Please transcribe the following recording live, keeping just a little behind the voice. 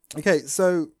Okay,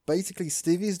 so basically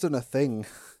Stevie's done a thing.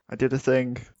 I did a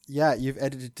thing. Yeah, you've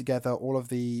edited together all of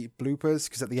the bloopers,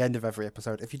 because at the end of every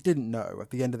episode, if you didn't know,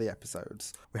 at the end of the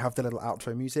episodes, we have the little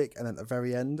outro music, and then at the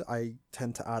very end, I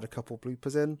tend to add a couple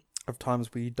bloopers in of times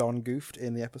we Don goofed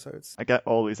in the episodes. I get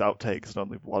all these outtakes and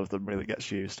only one of them really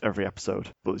gets used every episode,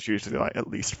 but it's usually like at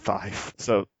least 5.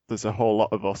 So there's a whole lot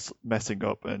of us messing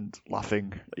up and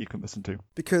laughing that you can listen to.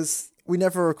 Because we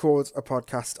never record a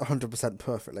podcast 100%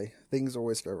 perfectly. Things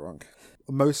always go wrong.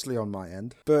 Mostly on my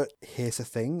end. But here's a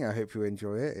thing. I hope you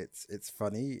enjoy it. It's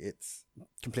funny. It's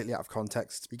completely out of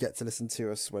context. You get to listen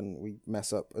to us when we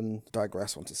mess up and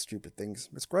digress onto stupid things.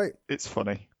 It's great. It's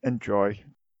funny. Enjoy.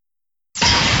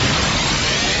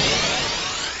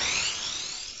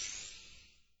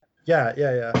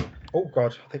 Yeah. Oh,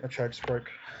 God. I think my chair just broke.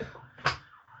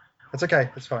 It's okay.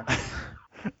 It's fine.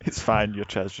 It's fine. Your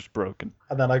chair's just broken.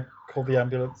 And then I called the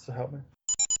ambulance to help me.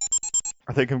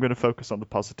 I think I'm going to focus on the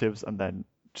positives and then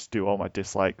just do all my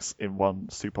dislikes in one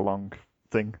super long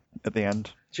thing at the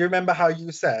end. Do you remember how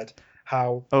you said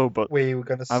how we were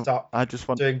going to stop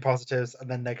doing positives and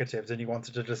then negatives, and you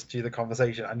wanted to just do the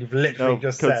conversation, and you've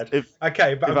literally said,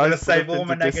 okay, but I'm going to save all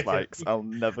my negatives. Dislikes, I'll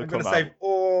never I'm come out. going to save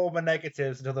all my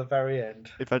negatives until the very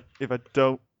end. If I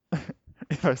don't...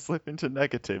 If I slip into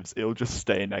negatives, it'll just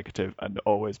stay negative and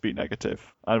always be negative.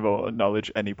 I won't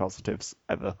acknowledge any positives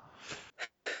ever.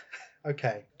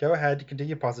 Okay, go ahead. You can do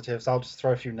your positives. I'll just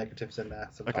throw a few negatives in there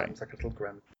sometimes, like a little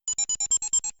grim.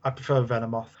 I prefer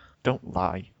Venomoth. Don't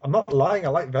lie. I'm not lying. I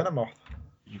like Venomoth.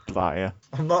 You liar.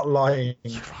 I'm not lying.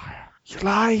 You liar. You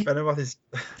lie.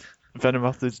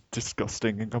 Venomoth is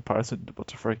disgusting in comparison to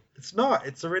Butterfree. It's not.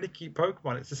 It's a really cute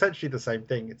Pokemon. It's essentially the same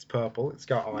thing. It's purple. It's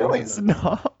got eyes. No, it's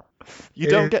not. You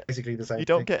don't get basically the same. You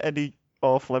don't get any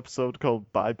awful episode called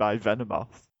Bye Bye Venomoth.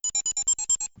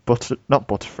 Not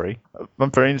Butterfree. My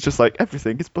brain's just like,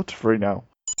 everything is Butterfree now.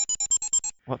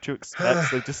 What do you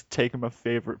expect? They've just taken my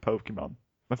favourite Pokemon.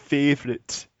 My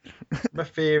favourite. My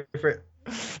favourite.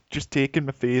 Just taking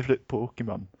my favourite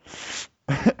Pokemon.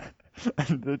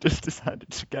 And they just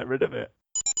decided to get rid of it.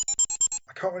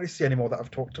 I can't really see any more that I've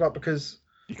talked about because...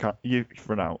 You've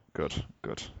run out. Good.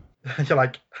 You're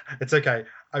like, it's okay.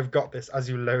 I've got this, as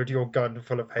you load your gun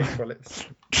full of hate bullets.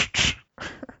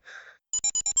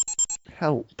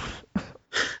 Help.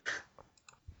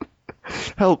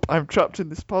 Help, I'm trapped in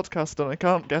this podcast and I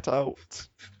can't get out.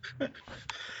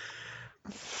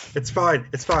 It's fine.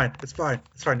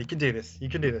 You can do this.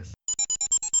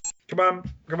 Come on.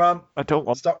 I don't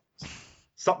want...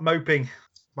 Stop moping.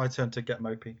 My turn to get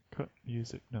mopey. Cut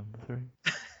music number 3.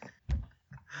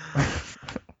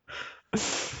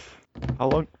 How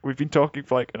long? We've been talking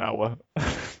for like an hour.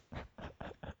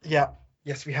 Yeah.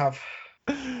 Yes, we have.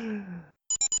 I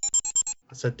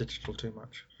said digital too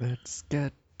much. Let's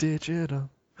get digital.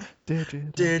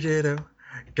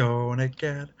 Gonna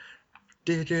get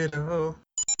digital.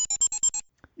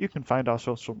 You can find our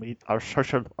social media. We're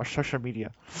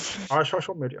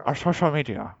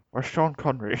Sean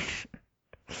Connery.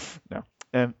 No.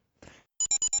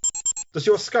 Does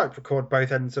your Skype record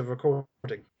both ends of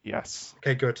recording? Yes.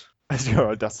 Okay, good. As your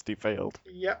Audacity failed.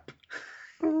 Yep.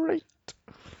 Great.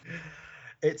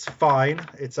 It's fine.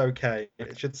 It's okay.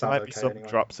 It should sound okay. There might be some anyway.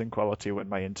 drops in quality when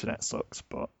my internet sucks,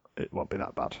 but it won't be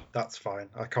that bad. That's fine.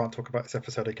 I can't talk about this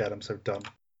episode again. I'm so done.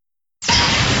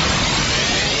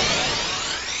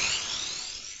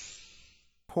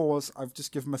 Pause. I've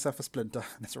just given myself a splinter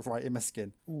and it's right in my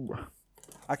skin. Ooh.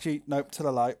 Actually, nope, to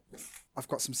the light. I've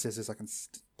got some scissors. I can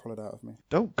pull it out of me.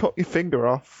 Don't cut your finger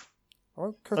off. I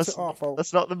won't cut it off.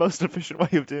 That's not the most efficient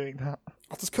way of doing that.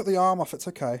 I'll just cut the arm off. It's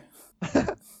okay.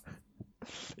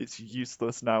 It's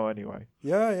useless now anyway.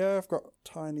 Yeah, I've got a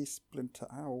tiny splinter.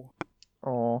 Ow.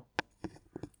 Oh.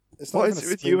 What is it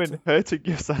with you and hurting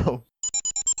yourself?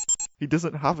 He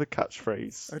doesn't have a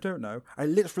catchphrase. I don't know. I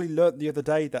literally learnt the other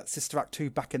day that Sister Act 2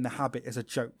 Back in the Habit is a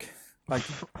joke. Like,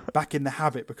 back in the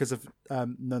habit because of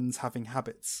nuns having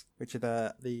habits, which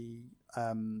are the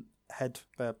head...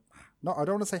 I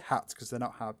don't want to say hats because they're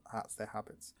not hats, they're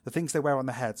habits. The things they wear on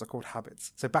their heads are called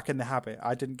habits. So back in the habit,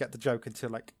 I didn't get the joke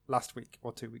until like last week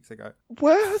or 2 weeks ago.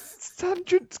 Where has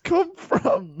tangents come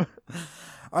from?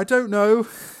 I don't know.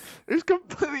 It's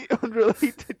completely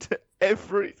unrelated to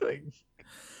everything.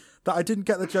 That I didn't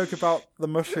get the joke about the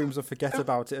mushrooms or forget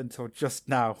about it until just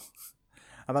now.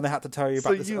 And then I had to tell you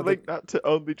about this. So you link that to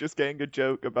only just getting a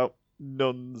joke about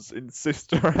nuns in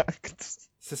Sister Act?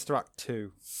 Sister Act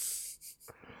 2.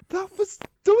 There was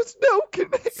no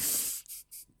connection.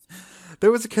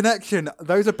 There was a connection.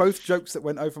 Those are both jokes that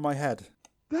went over my head.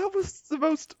 That was the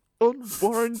most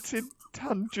unwarranted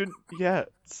tangent yet.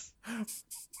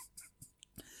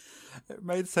 It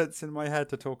made sense in my head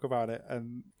to talk about it,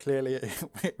 and clearly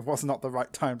it was not the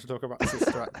right time to talk about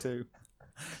Sister Act 2.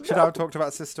 Should I have talked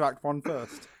about Sister Act 1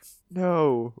 first?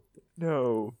 No.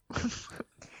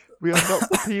 We are not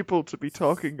the people to be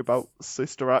talking about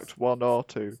Sister Act 1 or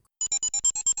 2.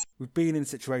 We've been in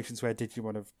situations where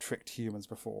Digimon have tricked humans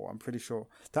before, I'm pretty sure.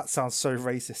 That sounds so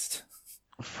racist.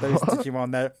 Those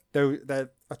Digimon,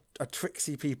 they're a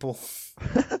tricksy people.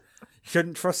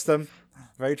 Shouldn't trust them.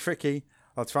 Very tricky.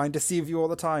 I'll try and deceive you all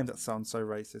the time. That sounds so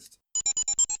racist.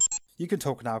 You can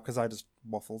talk now because I just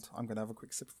waffled. I'm going to have a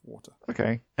quick sip of water.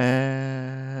 Okay.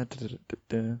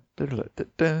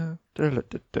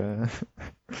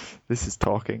 This is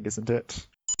talking, isn't it?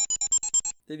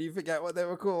 Did you forget what they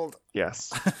were called?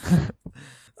 Yes.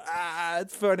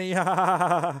 It's funny.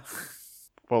 Well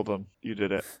done. You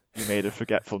did it. You made a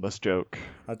forgetfulness joke.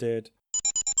 I did.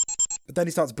 But then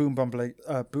he starts boom bumbling.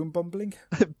 Boom bumbling?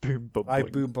 Boom bumbling. I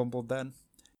boom bumbled then.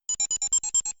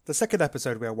 The second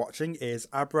episode we are watching is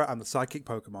Abra and the Psychic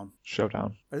Pokemon.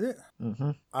 Showdown. Is it?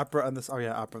 Mm-hmm. Abra and the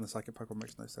Psychic Pokemon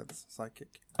makes no sense.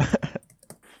 Psychic.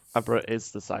 Abra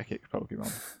is the Psychic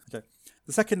Pokemon. Okay.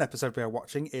 The second episode we are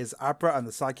watching is Abra and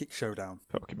the Psychic Showdown.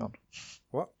 Pokemon.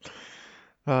 What?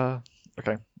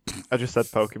 Okay. I just said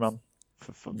Pokemon.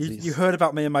 You heard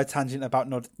about me and my tangent about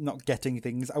not getting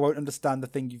things. I won't understand the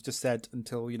thing you've just said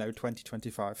until,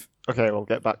 2025. Okay, well,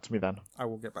 get back to me then. I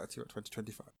will get back to you at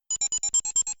 2025.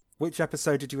 Which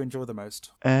episode did you enjoy the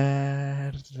most?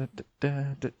 I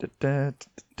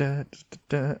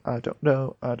don't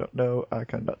know. I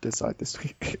cannot decide this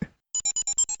week.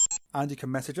 And you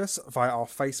can message us via our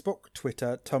Facebook,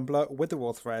 Twitter, Tumblr,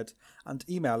 Witherwall thread, and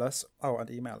email us.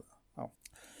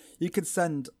 You can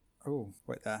send... Oh,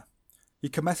 wait there. You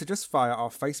can message us via our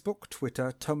Facebook,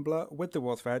 Twitter, Tumblr,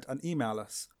 Witherwall thread, and email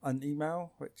us. An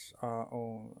email, which are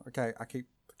all... Okay, I keep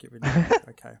reading it.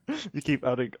 Okay. You keep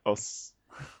adding us.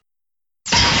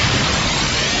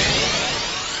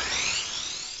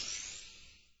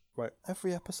 Wait,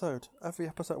 every episode.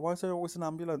 Why is there always an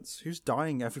ambulance? Who's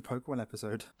dying every Pokemon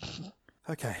episode?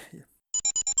 Okay.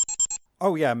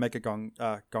 Oh yeah,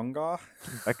 Gongar.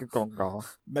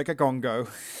 Megagongo.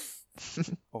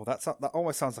 Oh, that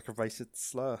almost sounds like a racist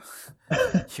slur.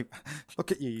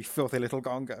 Look at you, you filthy little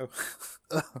gongo.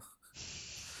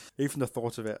 Even the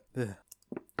thought of it. Ugh.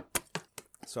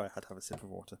 Sorry, I had to have a sip of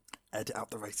water. Edit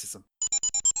out the racism.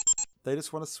 They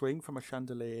just want to swing from a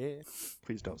chandelier.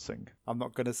 Please don't sing. I'm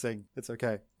not going to sing. It's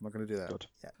okay. I'm not going to do that. Good.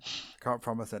 Yeah. Can't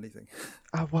promise anything.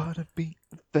 I want to be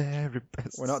the very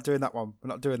best. We're not doing that one.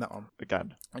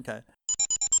 Again. Okay.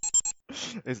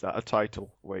 Is that a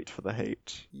title? Wait for the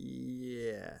hate.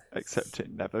 Yeah. Except it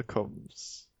never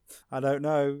comes. I don't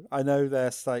know. I know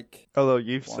there's like... Although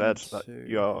you've said that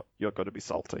you're going to be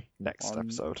salty next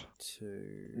episode.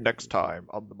 Next time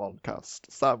on the Moncast,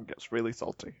 Sam gets really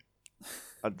salty.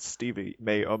 And Stevie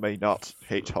may or may not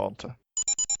hate Haunter.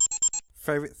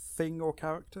 Favourite thing or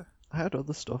character? I had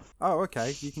other stuff. Oh,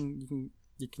 okay. You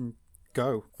can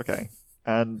go. Okay.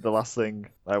 And the last thing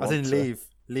I want to... leave.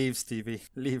 Leave, Stevie.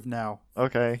 Leave now.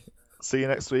 Okay. See you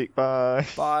next week. Bye.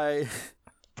 Bye.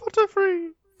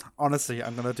 Butterfree. Honestly,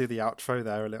 I'm going to do the outro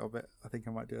there a little bit. I think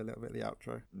I might do a little bit of the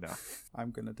outro. No. I'm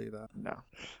going to do that. No.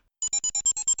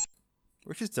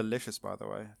 Which is delicious, by the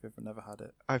way. If you've never had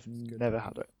it. I've never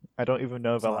had it. I don't even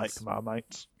know if I like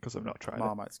Marmite, because I've not tried it.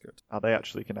 Marmite's good. Are they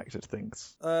actually connected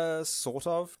things? Sort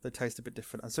of. They taste a bit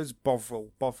different. And so is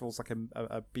Bovril. Bovril's like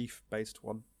a beef-based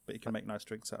one, but you can make nice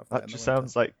drinks out of that. That just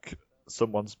sounds like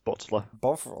someone's butler.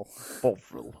 Bovril.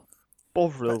 Bovril.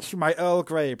 My Earl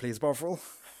Grey, please, Bovril.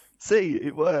 See,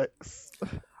 it works.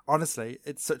 Honestly,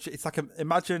 it's like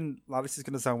imagine, like, this is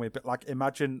going to sound weird, but like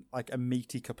imagine like a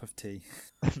meaty cup of tea.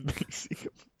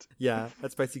 Yeah,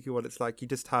 that's basically what it's like. You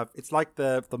just have, it's like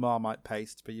the Marmite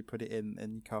paste, but you put it in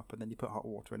your cup and then you put hot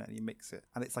water in it and you mix it.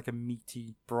 And it's like a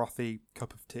meaty, brothy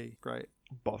cup of tea. Great.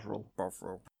 Bovril.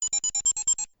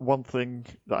 One thing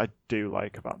that I do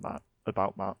like about Matt.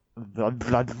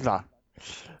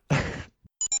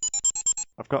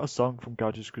 I've got a song from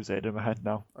Gorgeous Crusade in my head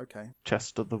now. Okay.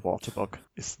 Chester the Waterbug.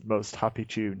 It's the most happy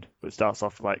tune, but it starts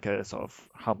off like a sort of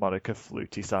harmonica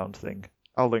fluty sound thing.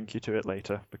 I'll link you to it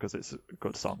later because it's a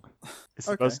good song. It's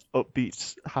the most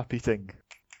upbeat, happy thing.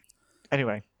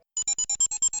 Anyway.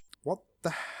 What the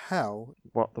hell?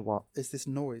 What is this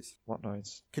noise? What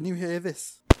noise? Can you hear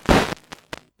this?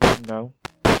 No.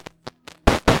 I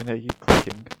can hear you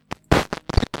clicking.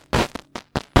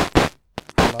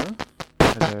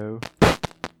 Hello?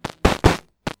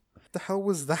 The hell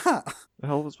was that? The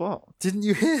hell was what? Didn't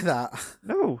you hear that?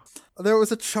 No. There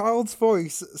was a child's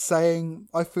voice saying,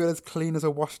 "I feel as clean as a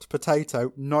washed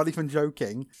potato," not even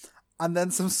joking. and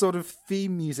then some sort of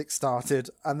theme music started,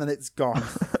 and then it's gone.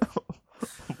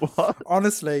 What?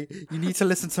 Honestly, you need to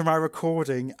listen to my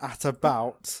recording at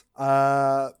about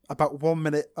 1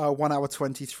 minute, 1 hour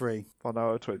 23. 1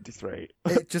 hour 23.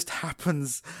 It just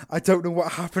happens. I don't know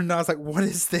what happened. I was like, what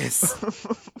is this?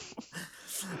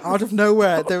 Out of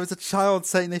nowhere, there was a child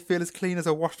saying they feel as clean as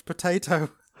a washed potato.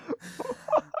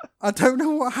 I don't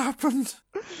know what happened.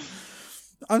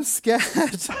 I'm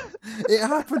scared. It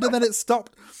happened and then it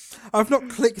stopped. I've not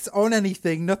clicked on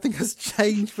anything. Nothing has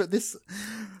changed, but this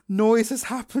noise has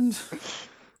happened.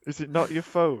 Is it not your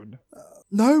phone?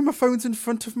 No, my phone's in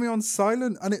front of me on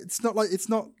silent, and it's not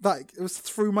that. It was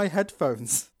through my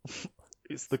headphones.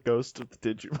 It's the ghost of the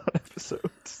Digimon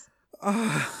episodes.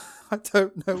 I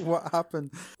don't know what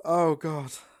happened. Oh,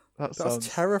 God. That's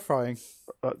terrifying.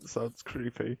 That sounds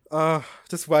creepy.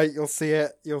 Just wait, you'll see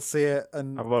it.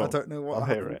 And I don't know what I'll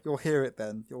hear it. You'll hear it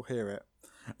then. You'll hear it.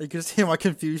 You can just hear my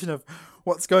confusion of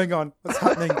what's going on, what's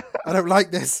happening. I don't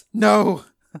like this. No.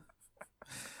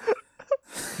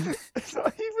 It's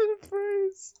not even a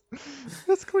phrase.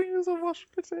 As clean as a washed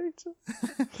potato.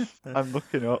 I'm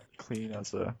looking up clean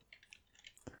as a...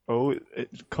 Oh,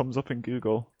 it comes up in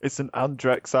Google. It's an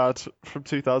Andrex ad from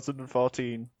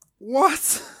 2014.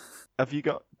 What? Have you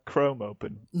got Chrome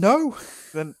open? No.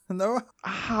 Then no.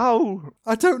 How?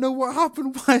 I don't know what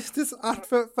happened. Why is this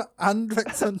advert for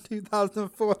Andrex on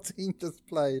 2014 just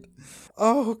played?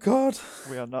 Oh, God.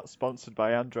 We are not sponsored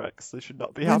by Andrex. This should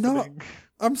not be happening. Not.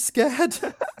 I'm scared.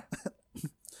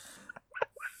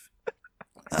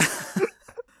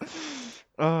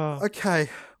 Okay.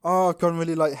 Oh, I've gone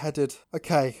really lightheaded.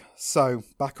 Okay, so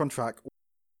back on track.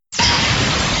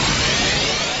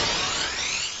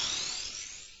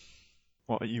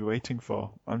 What are you waiting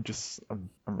for? I'm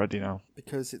ready now.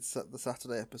 Because it's the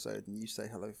Saturday episode and you say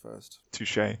hello first.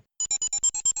 Touché.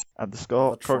 And the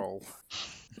score... The troll.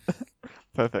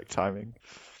 Perfect timing.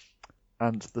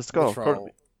 And the score... The troll.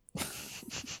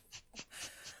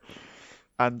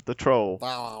 And the troll.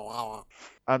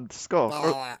 And the score...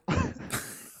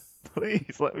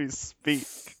 Please let me speak.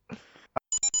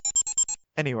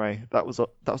 Anyway, that was...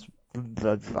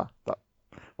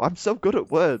 I'm so good at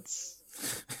words.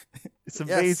 It's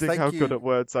amazing how good at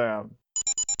words I am.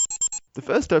 The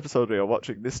first episode we are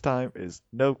watching this time is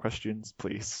No Questions,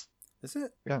 Please. Is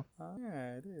it? Yeah.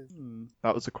 Yeah, it is.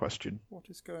 That was a question. What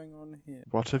is going on here?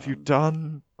 What have you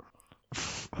done?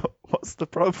 What's the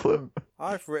problem?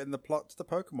 I've written the plot to the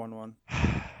Pokemon one.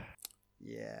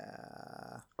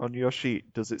 Yeah. On your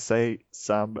sheet, does it say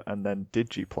Sam and then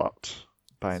Digiplot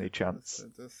by any chance?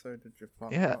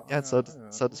 Digiplot. Yeah, so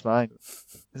does mine.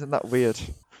 Isn't that weird?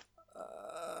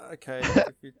 Okay,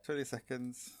 give you 20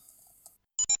 seconds.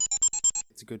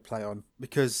 It's a good play on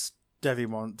because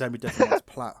Devimon's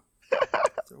plat.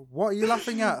 So what are you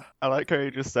laughing at? I like how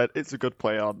you just said it's a good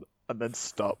play on and then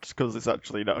stopped because it's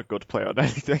actually not a good play on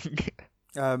anything.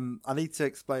 I need to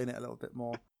explain it a little bit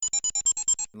more.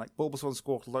 Like Bulbasaur and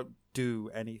Squirtle don't do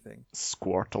anything.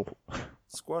 Squirtle,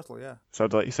 yeah.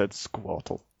 Sounds like you said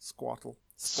Squirtle. Squirtle.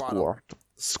 Squirtle.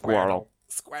 Squirtle.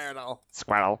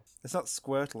 It's not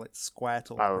Squirtle, it's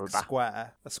Squirtle. Like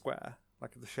a square.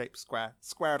 Like the shape square.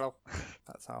 Squirtle.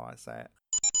 That's how I say it.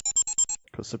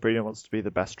 Because Sabrina wants to be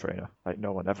the best trainer, like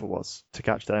no one ever was. To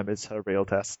catch them is her real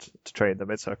test. To train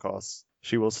them is her course.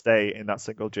 She will stay in that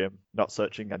single gym, not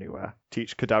searching anywhere.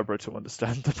 Teach Kadabra to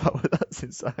understand the power that's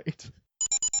inside.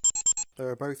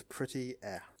 They're both pretty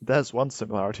There's one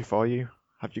similarity for you.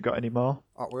 Have you got any more?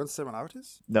 Oh, we're on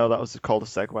similarities? No, that was called a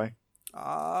segue.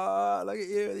 Ah, look at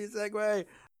you with your segue.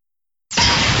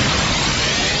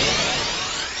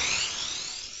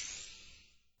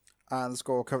 And the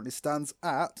score currently stands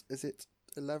at, is it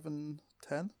 11-10?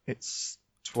 It's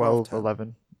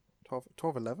 12-11.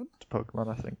 12-11? To Pokemon,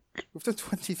 I think. We've done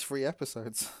 23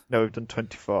 episodes. No, we've done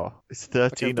 24. It's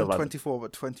 13-11. Okay, we've done 24,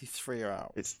 but 23 are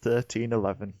out. It's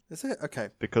 13-11. Is it? Okay.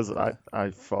 Because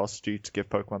I forced you to give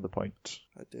Pokemon the point.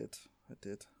 I did.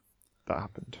 That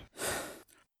happened.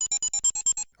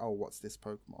 Oh, what's this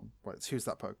Pokemon? Well, who's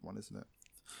that Pokemon, isn't it?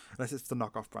 Unless it's the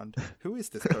knockoff brand. Who is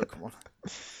this Pokemon?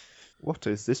 What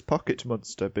is this pocket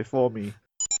monster before me?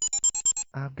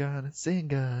 I'm gonna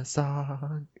sing a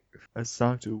song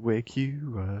to wake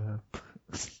you up.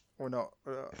 Or not.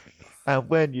 And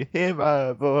when you hear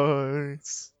my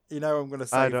voice... You know I'm going to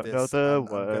save this. I don't know the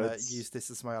words. I'm going to use this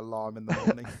as my alarm in the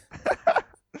morning.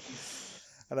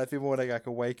 And every morning I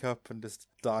can wake up and just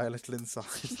die a little inside.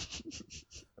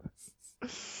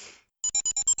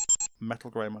 Metal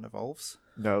Greymon evolves.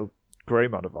 No,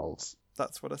 Greymon evolves.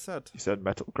 That's what I said. You said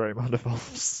Metal Greymon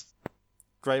evolves.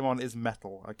 Greymon is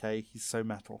metal, okay? He's so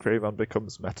metal. Greymon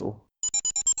becomes metal.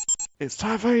 It's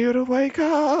time for you to wake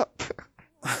up.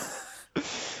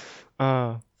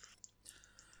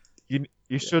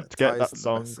 You should get that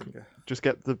song. Just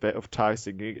get the bit of Ty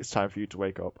singing, "It's time for you to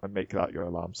wake up," and make that your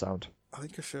alarm sound. I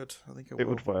think I should. I think it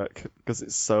would work because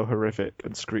it's so horrific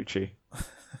and screechy.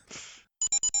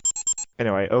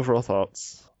 Anyway, overall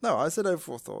thoughts. No, I said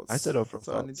overall thoughts. I said overall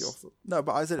so thoughts. I need your No,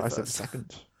 but I said it first. I said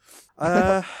second.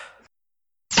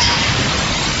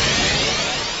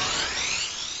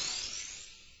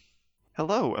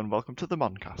 Hello and welcome to the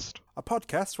Moncast. A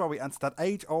podcast where we answer that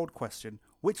age-old question,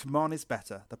 which Mon is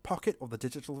better, the pocket or the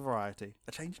digital variety?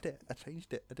 I changed it. I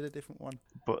did a different one.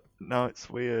 But now it's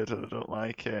weird and I don't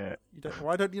like it.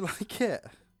 Why don't you like it?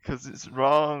 Because it's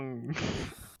wrong.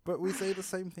 But we say the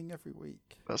same thing every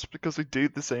week. That's because we do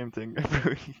the same thing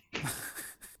every week.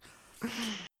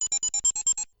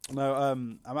 No,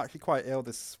 I'm actually quite ill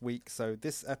this week, so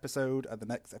this episode and the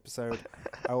next episode,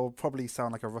 I will probably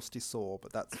sound like a rusty saw,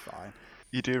 but that's fine.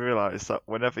 You do realise that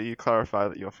whenever you clarify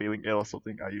that you're feeling ill or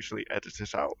something, I usually edit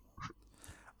it out.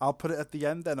 I'll put it at the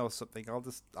end then or something. I'll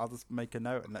just make a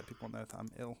note and let people know that I'm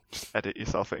ill. Just edit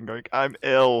yourself in going, I'm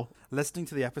ill. Listening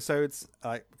to the episodes,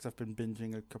 because I've been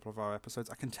binging a couple of our episodes,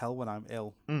 I can tell when I'm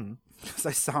ill. Because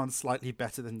I sound slightly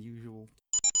better than usual.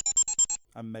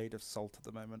 I'm made of salt at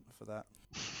the moment for that.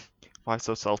 Why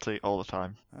so salty all the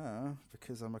time?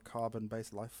 Because I'm a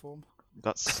carbon-based life form.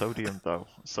 That's sodium, though.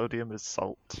 Sodium is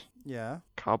salt. Yeah.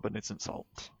 Carbon isn't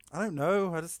salt. I don't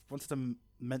know. I just wanted to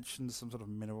mention some sort of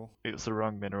mineral. It was the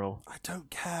wrong mineral. I don't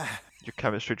care. Your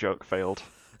chemistry joke failed.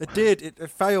 It did. It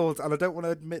failed, and I don't want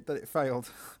to admit that it failed.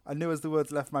 I knew as the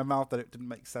words left my mouth that it didn't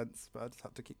make sense, but I just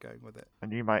had to keep going with it. I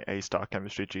knew my A-star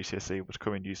chemistry GCSE would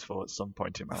come in useful at some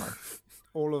point in my life.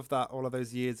 All of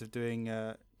those years of doing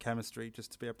chemistry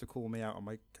just to be able to call me out on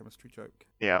my chemistry joke.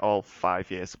 Yeah, all 5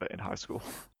 years of it in high school.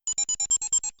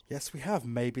 Yes, we have.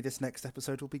 Maybe this next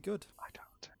episode will be good. I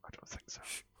don't think so.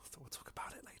 Shh, we'll talk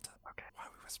about it later. Okay. Why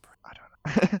are we whispering? I don't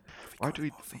know. Why do we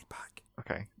more feedback?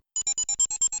 Okay.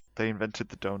 They invented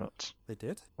the donut. They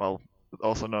did? Well,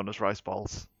 also known as rice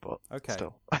balls, but okay.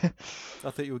 Still. I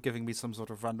thought you were giving me some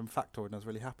sort of random factoid and I was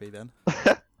really happy then.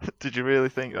 Did you really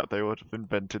think that they would have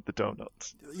invented the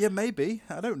donuts? Yeah, maybe.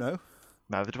 I don't know.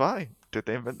 Neither do I. Did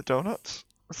they invent the donuts?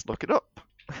 Let's look it up.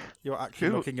 You're actually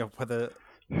looking up whether...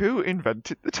 Who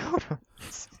invented the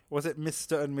donuts? Was it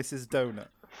Mr. and Mrs. Donut?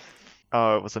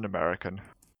 Oh, it was an American.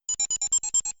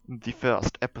 The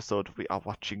first episode we are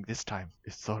watching this time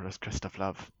is Zora's Crest of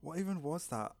Love. What even was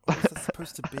that? What was that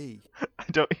supposed to be? I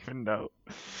don't even know.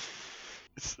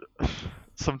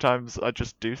 Sometimes I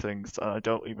just do things and I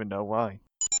don't even know why.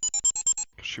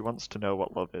 She wants to know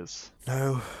what love is.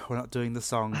 No, we're not doing the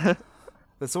song.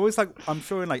 There's always I'm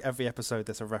sure in every episode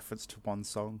there's a reference to one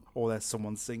song or there's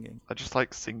someone singing. I just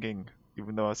like singing,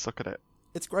 even though I suck at it.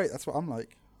 It's great, that's what I'm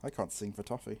like. I can't sing for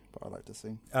toffee, but I like to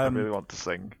sing. I really want to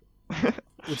sing.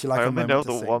 Would you like I only know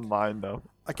the sing? one line though.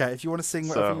 Okay, if you want to sing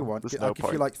whatever you want, I'll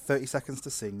give you 30 seconds to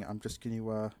sing. I'm just going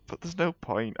to... But there's no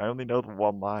point. I only know the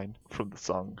one line from the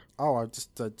song. Oh, I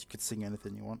just... you could sing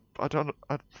anything you want.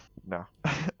 No.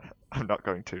 I'm not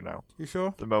going to now. You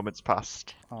sure? The moment's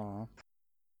passed. Aww.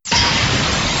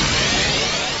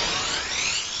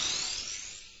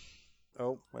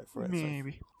 Oh, wait for it.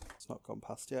 Maybe. It's not gone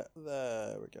past yet.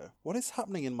 There we go. What is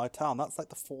happening in my town? That's the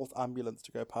 4th ambulance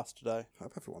to go past today. I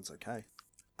hope everyone's okay.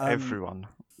 Everyone.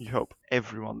 You hope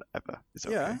everyone ever is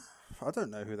okay. Yeah. I don't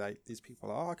know who these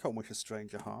people are. I can't wish a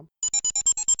stranger harm.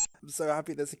 I'm so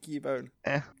happy there's a Cubone.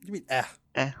 What do you mean,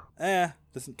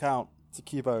 doesn't count. It's a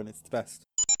Cubone. It's the best.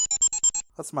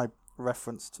 That's my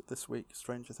reference to this week,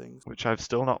 Stranger Things. Which I've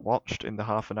still not watched in the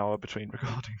half an hour between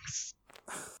recordings.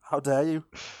 How dare you?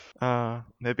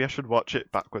 Maybe I should watch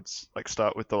it backwards,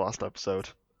 start with the last episode.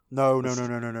 No.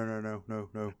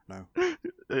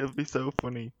 It'll be so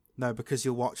funny. No, because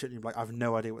you'll watch it and you'll be like, I have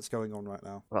no idea what's going on right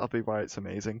now. That'll be why it's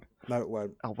amazing. No, it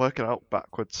won't. I'll work it out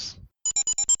backwards.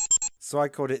 So I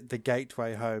called it the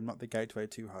gateway home, not the gateway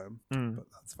to home. But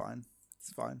that's fine.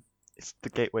 It's fine. It's the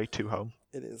gateway to home.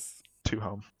 It is. To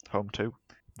home. Home to.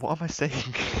 What am I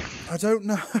saying? I don't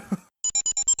know.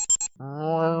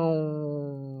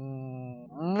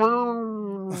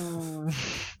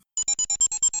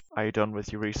 Are you done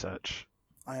with your research?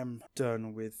 I am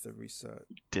done with the research.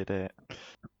 Did it.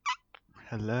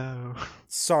 Hello.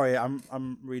 Sorry,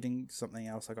 I'm reading something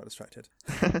else. I got distracted.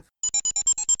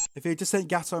 If you just sent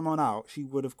Gatomon out, she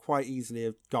would have quite easily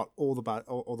have got all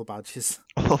the badges.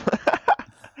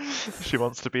 She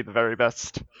wants to be the very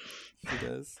best. She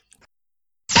does.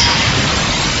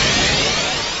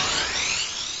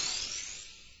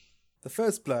 The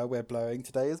first blur we're blowing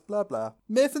today is blah blah.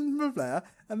 Myth and blah blah,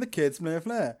 and the kids blah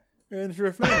blah. And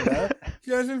blah blah.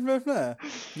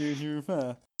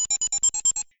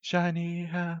 Shiny,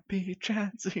 happy,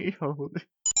 chancy, holy.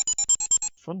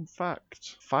 Fun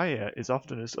fact, fire is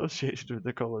often associated with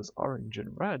the colours orange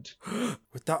and red.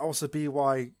 Would that also be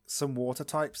why some water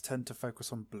types tend to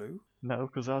focus on blue? No,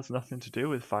 because that has nothing to do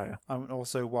with fire. And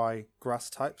also why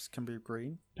grass types can be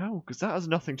green? No, because that has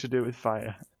nothing to do with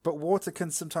fire. But water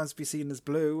can sometimes be seen as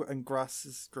blue and grass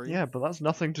is green. Yeah, but that's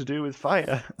nothing to do with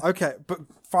fire. Okay, but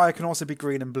fire can also be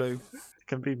green and blue. It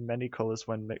can be many colours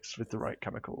when mixed with the right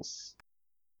chemicals.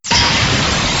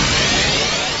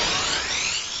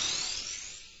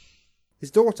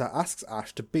 His daughter asks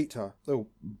Ash to beat her. Oh,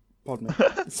 pardon me.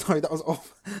 Sorry, that was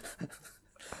off.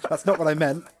 That's not what I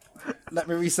meant. Let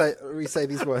me re-say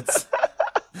these words.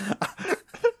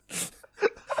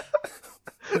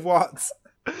 What?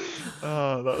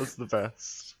 Oh, that was the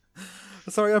best.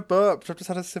 Sorry, I burped. I've just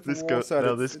had a sip of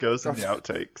water. This goes in the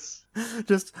outtakes.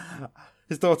 Just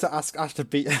his daughter asks Ash to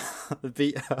beat her.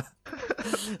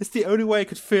 It's the only way I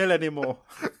could feel anymore.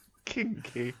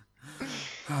 Kinky.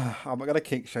 I'm not gonna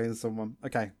kink shame someone.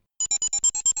 Okay.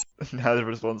 Neither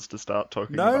of us wants to start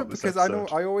talking about this because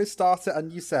episode. I always start it,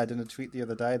 and you said in a tweet the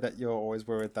other day that you're always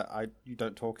worried that you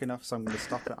don't talk enough, so I'm going to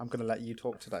stop it. I'm going to let you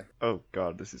talk today. Oh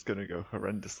god, this is going to go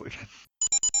horrendously.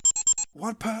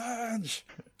 One Punch!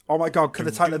 Oh my god, could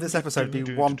the title of this episode be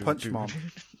One Punch Man?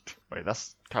 Wait,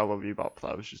 that's Cowboy Bebop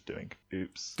that I was just doing.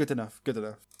 Oops. Good enough.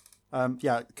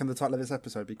 Yeah, can the title of this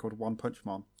episode be called One Punch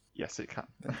Man? Yes, it can.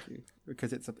 Thank you.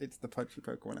 Because it's the Punchy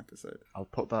Pokemon episode. I'll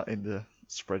put that in the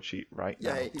spreadsheet right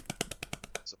now. Yay.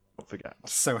 So don't forget. I'm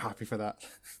so happy for that.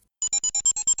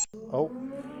 Oh.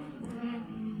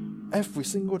 Every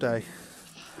single day.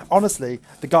 Honestly,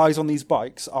 the guys on these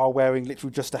bikes are wearing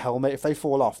literally just a helmet. If they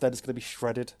fall off, they're just going to be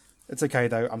shredded. It's okay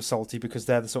though, I'm salty because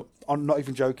they're I'm not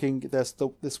even joking, there's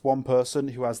this one person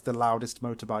who has the loudest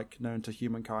motorbike known to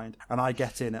humankind, and I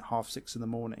get in at 6:30 in the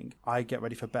morning, I get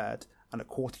ready for bed, and at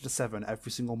 6:45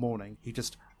 every single morning, he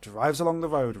just drives along the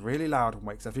road really loud and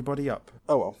wakes everybody up.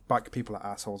 Oh well, bike people are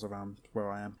assholes around where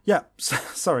I am. Yeah,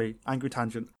 sorry, angry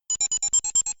tangent.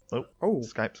 Oh,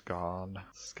 Skype's gone.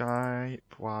 Skype,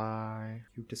 why?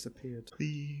 You disappeared.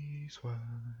 Please work.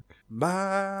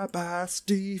 Bye,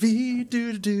 Stevie.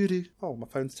 Do. Oh, my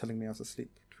phone's telling me I was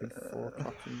asleep between 4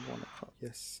 o'clock and 1 o'clock.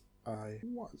 Yes, I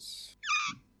was.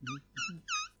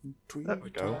 There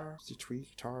we go. The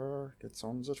tweeter gets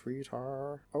on the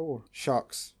tweeter. Oh,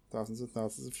 sharks. Thousands and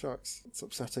thousands of sharks. It's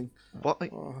upsetting. What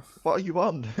are you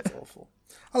on? It's awful.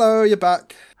 Hello, you're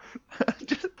back.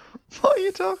 What are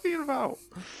you talking about?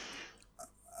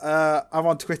 I'm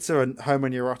on Twitter, and Homer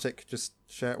Neurotic just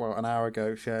an hour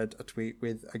ago shared a tweet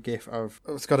with a gif of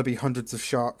it's got to be hundreds of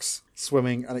sharks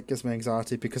swimming, and it gives me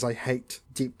anxiety because I hate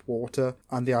deep water,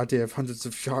 and the idea of hundreds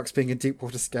of sharks being in deep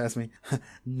water scares me.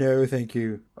 No, thank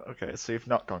you. Okay, so you've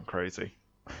not gone crazy.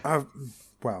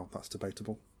 Well, that's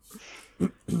debatable.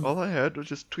 All I heard was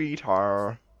just tweet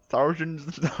her. Thousands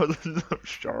and thousands of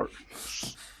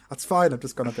sharks. That's fine, I've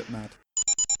just gone a bit mad.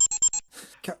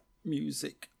 Cat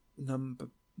music number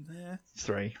meh.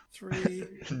 3. 3.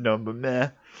 Number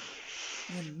meh.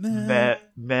 Meh.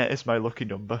 Meh is my lucky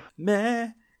number.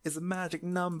 Meh is a magic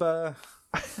number.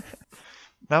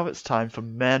 Now it's time for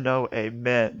Meno a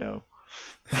Meno.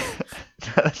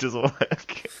 That doesn't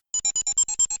work.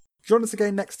 Join us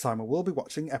again next time, and we'll be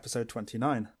watching episode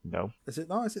 29. No. Is it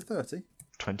 30?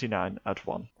 29 at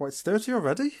 1. What, it's 30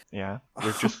 already? Yeah.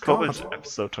 We've just covered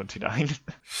episode 29.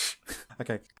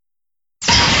 Okay.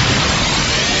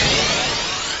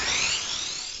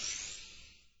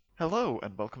 Hello,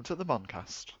 and welcome to the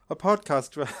Moncast. A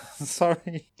podcast where...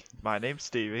 Sorry. My name's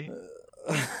Stevie.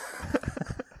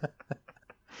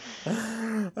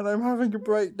 And I'm having a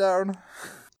breakdown.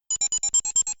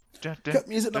 Cut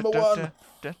music number 1.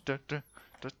 It's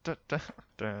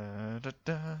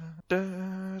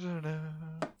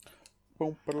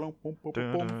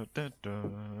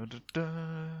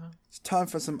time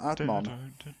for some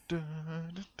Admon.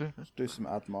 Let's do some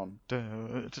Admon.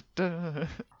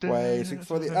 Waiting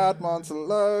for the Admon to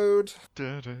load.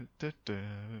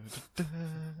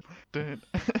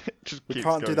 We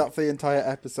can't do that for the entire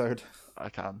episode. I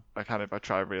can if I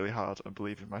try really hard and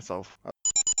believe in myself.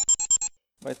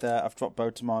 Right there, I've dropped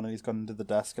Botamon and he's gone under the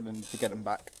desk, and I need to get him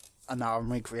back. And now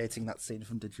I'm recreating that scene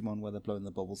from Digimon where they're blowing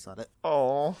the bubbles at it.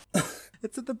 Oh,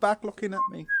 it's at the back looking at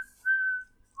me.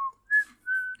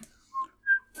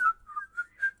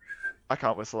 I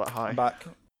can't whistle that high. I'm back.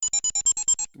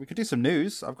 We could do some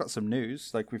news. I've got some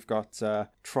news. Like, we've got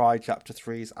Try Chapter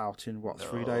 3's out in,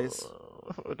 3 days?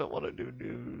 I don't want to do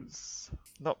news.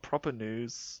 Not proper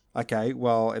news. Okay,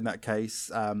 well, in that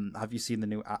case, have you seen the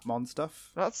new Atmon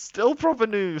stuff? That's still proper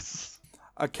news.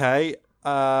 Okay,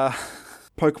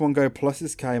 Pokemon Go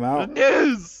Pluses came out.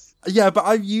 Yes. Yeah, but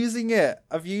I'm using it.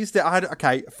 I've used it.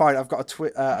 Okay, fine. I've got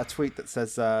a tweet that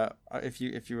says if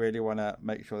you really want to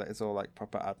make sure that it's all like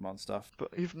proper admon stuff. But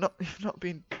you've not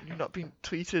been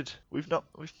tweeted. We've not.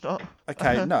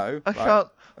 Okay, no. I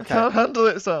can't handle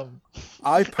it, Sam.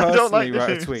 I personally wrote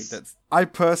a tweet I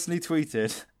personally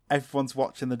tweeted, everyone's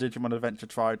watching the Digimon Adventure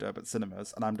Tridub at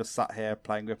cinemas, and I'm just sat here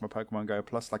playing with my Pokemon Go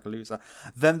Plus like a loser.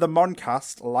 Then the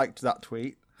Moncast liked that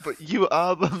tweet. But you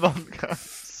are the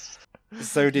Moncast.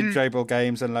 So did Jabil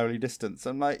Games and Lonely Distance.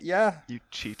 I'm like, yeah. You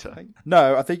cheater.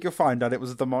 No, I think you'll find out it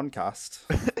was the Moncast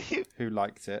who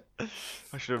liked it.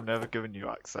 I should have never given you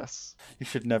access. You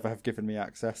should never have given me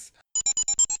access.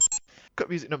 Cut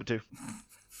music number 2.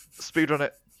 Speedrun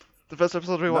it. The first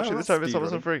episode we watched this time is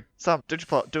episode 3. Sam,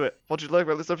 Digiplot, do it. What did you like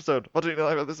about this episode? What didn't you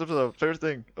like about this episode? Favorite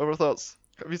thing? Overall thoughts?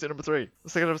 Cut music number 3. The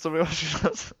second episode we watched.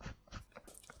 Going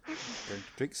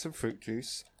to drink some fruit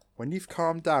juice. When you've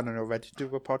calmed down and are ready to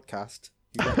do a podcast,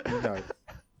 you let me know.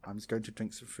 I'm just going to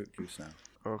drink some fruit juice now.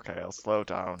 Okay, I'll slow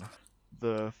down.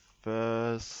 The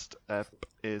first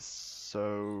episode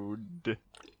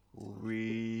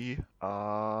we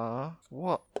are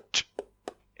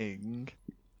watching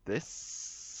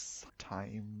this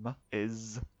time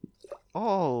is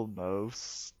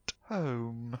almost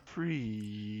home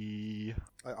free.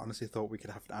 I honestly thought we could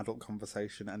have an adult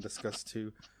conversation and discuss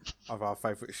 2 of our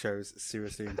favourite shows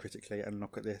seriously and critically, and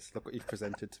look at this. Look what you've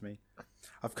presented to me.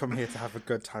 I've come here to have a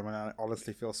good time, and I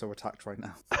honestly feel so attacked right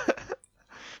now.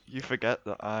 You forget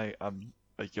that I am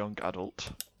a young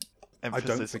adult. Emphasis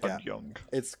I don't forget. On young.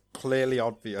 It's clearly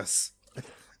obvious.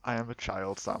 I am a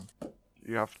child, Sam.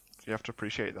 You have to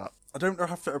appreciate that. I don't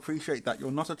have to appreciate that.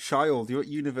 You're not a child. You're at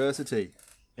university.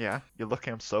 Yeah, you're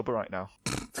lucky I'm sober right now.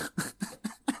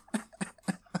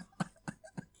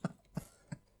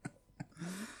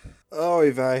 Oh,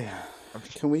 Eve.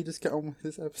 Can we just get on with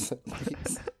this episode,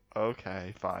 please?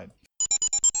 Okay, fine.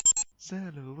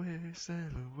 Sail away,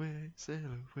 sail away, sail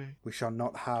away. We shall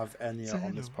not have Enya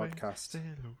on this podcast. Sail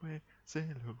away,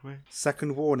 sail away.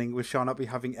 Second warning, we shall not be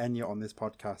having Enya on this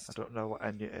podcast. I don't know what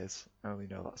Enya is. I only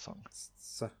know that song.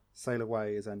 Sail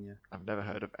Away is Enya. I've never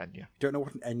heard of Enya. You don't know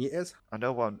what an Enya is? I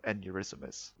know what an Enyurism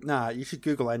is. Nah, you should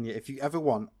Google Enya. If you ever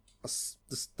want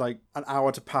just like an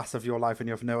hour to pass of your life and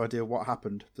you have no idea what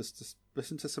happened, just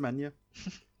listen to some Enya.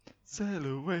 Sail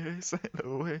away, sail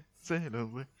away, sail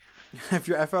away. If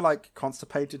you're ever like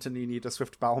constipated and you need a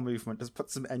swift bowel movement, just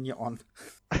put some Enya on.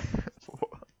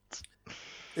 What?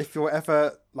 If you're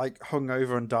ever like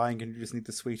hungover and dying and you just need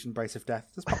the sweet embrace of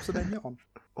death, just pop some Enya on.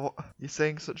 What? You're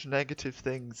saying such negative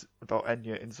things about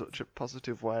Enya in such a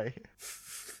positive way.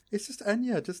 It's just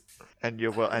Enya. Just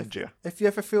Enya will end you. If you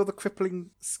ever feel the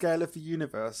crippling scale of the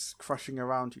universe crushing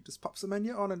around you, just pop some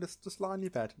Enya on and just lie in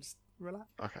your bed and just relax.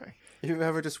 Okay. If you've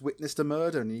ever just witnessed a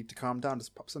murder and you need to calm down,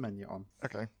 just pop some Enya on.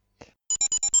 Okay.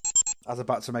 I was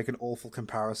about to make an awful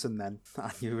comparison then,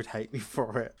 and you would hate me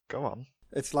for it. Go on.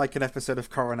 It's like an episode of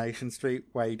Coronation Street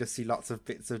where you just see lots of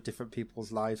bits of different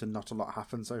people's lives and not a lot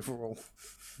happens overall.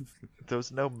 There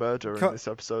was no murder in this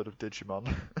episode of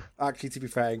Digimon. Actually, to be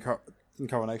fair, in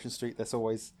Coronation Street, there'll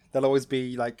always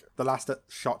be like the last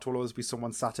shot will always be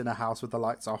someone sat in a house with the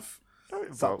lights off,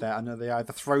 sat there, and they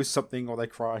either throw something or they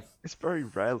cry. It's very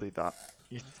rarely that.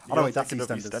 That's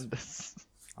EastEnders.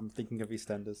 I'm thinking of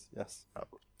EastEnders. Yes. Oh.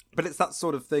 But it's that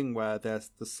sort of thing where there's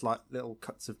the slight little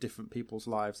cuts of different people's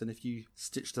lives, and if you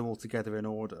stitch them all together in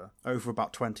order, over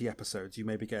about 20 episodes, you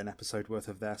maybe get an episode worth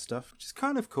of their stuff, which is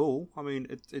kind of cool. I mean,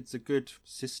 it's a good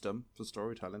system for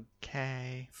storytelling.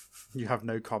 Okay. You have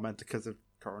no comment because of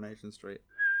Coronation Street.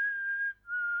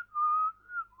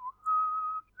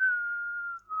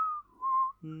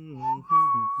 I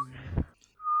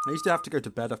used to have to go to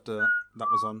bed after that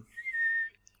was on.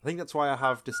 I think that's why I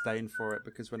have disdain for it,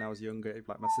 because when I was younger,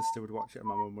 like my sister would watch it and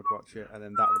my mum would watch it, and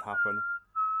then that would happen.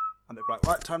 And they'd be like,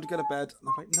 right, time to go to bed. And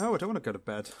I'm like, no, I don't want to go to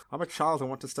bed. I'm a child, I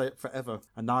want to stay up forever.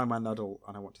 And now I'm an adult,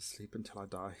 and I want to sleep until I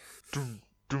die. Can't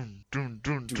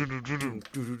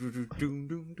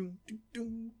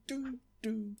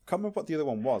remember what the other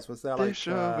one was. Was there like... This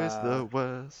show is the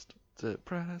worst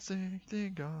depressing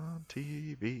thing on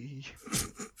TV.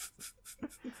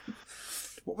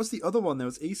 What was the other one? There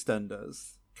was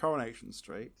EastEnders. Coronation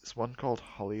Street. There's one called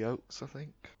Hollyoaks, I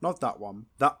think. Not that one.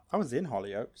 I was in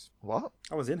Hollyoaks. What?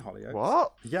 I was in Hollyoaks.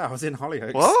 What? Yeah, I was in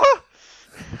Hollyoaks. What?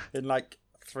 In like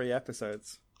 3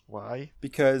 episodes. Why?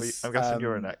 Because I'm guessing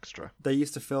you're an extra. They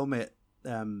used to film it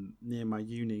near my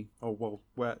uni, or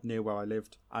near where I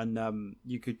lived, and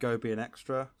you could go be an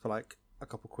extra for like a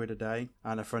couple quid a day.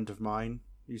 And a friend of mine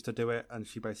used to do it, and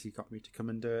she basically got me to come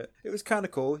and do it. It was kind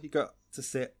of cool. You got to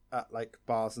sit at like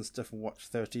bars and stuff and watch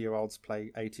 30-year-olds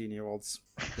play 18-year-olds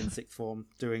in sixth form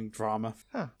doing drama.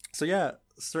 Huh. So yeah,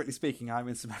 strictly speaking, I'm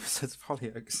in some episodes of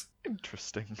Hollyoaks.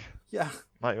 Interesting. Yeah.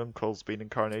 My uncle's been in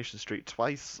Coronation Street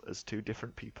twice as 2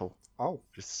 different people. Oh.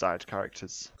 Just side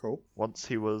characters. Cool. Once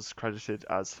he was credited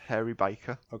as Hairy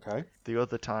Biker. Okay. The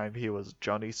other time he was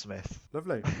Johnny Smith.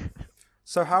 Lovely.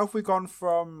 So how have we gone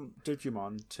from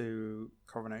Digimon to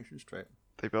Coronation Street?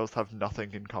 They both have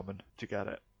nothing in common. Do you get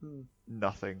it?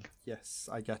 Nothing. Yes,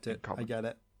 I get it. I get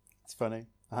it. It's funny.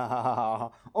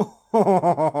 Yes.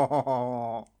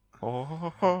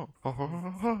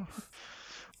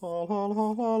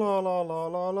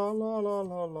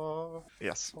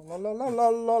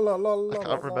 I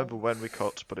can't remember when we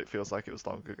cut, but it feels like it was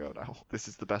long ago now. This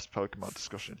is the best Pokemon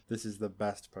discussion. This is the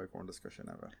best Pokemon discussion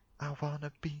ever. I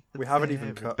wanna be the we haven't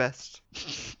even cut best.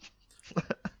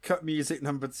 Cut music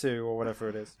number 2 or whatever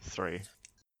it is. 3.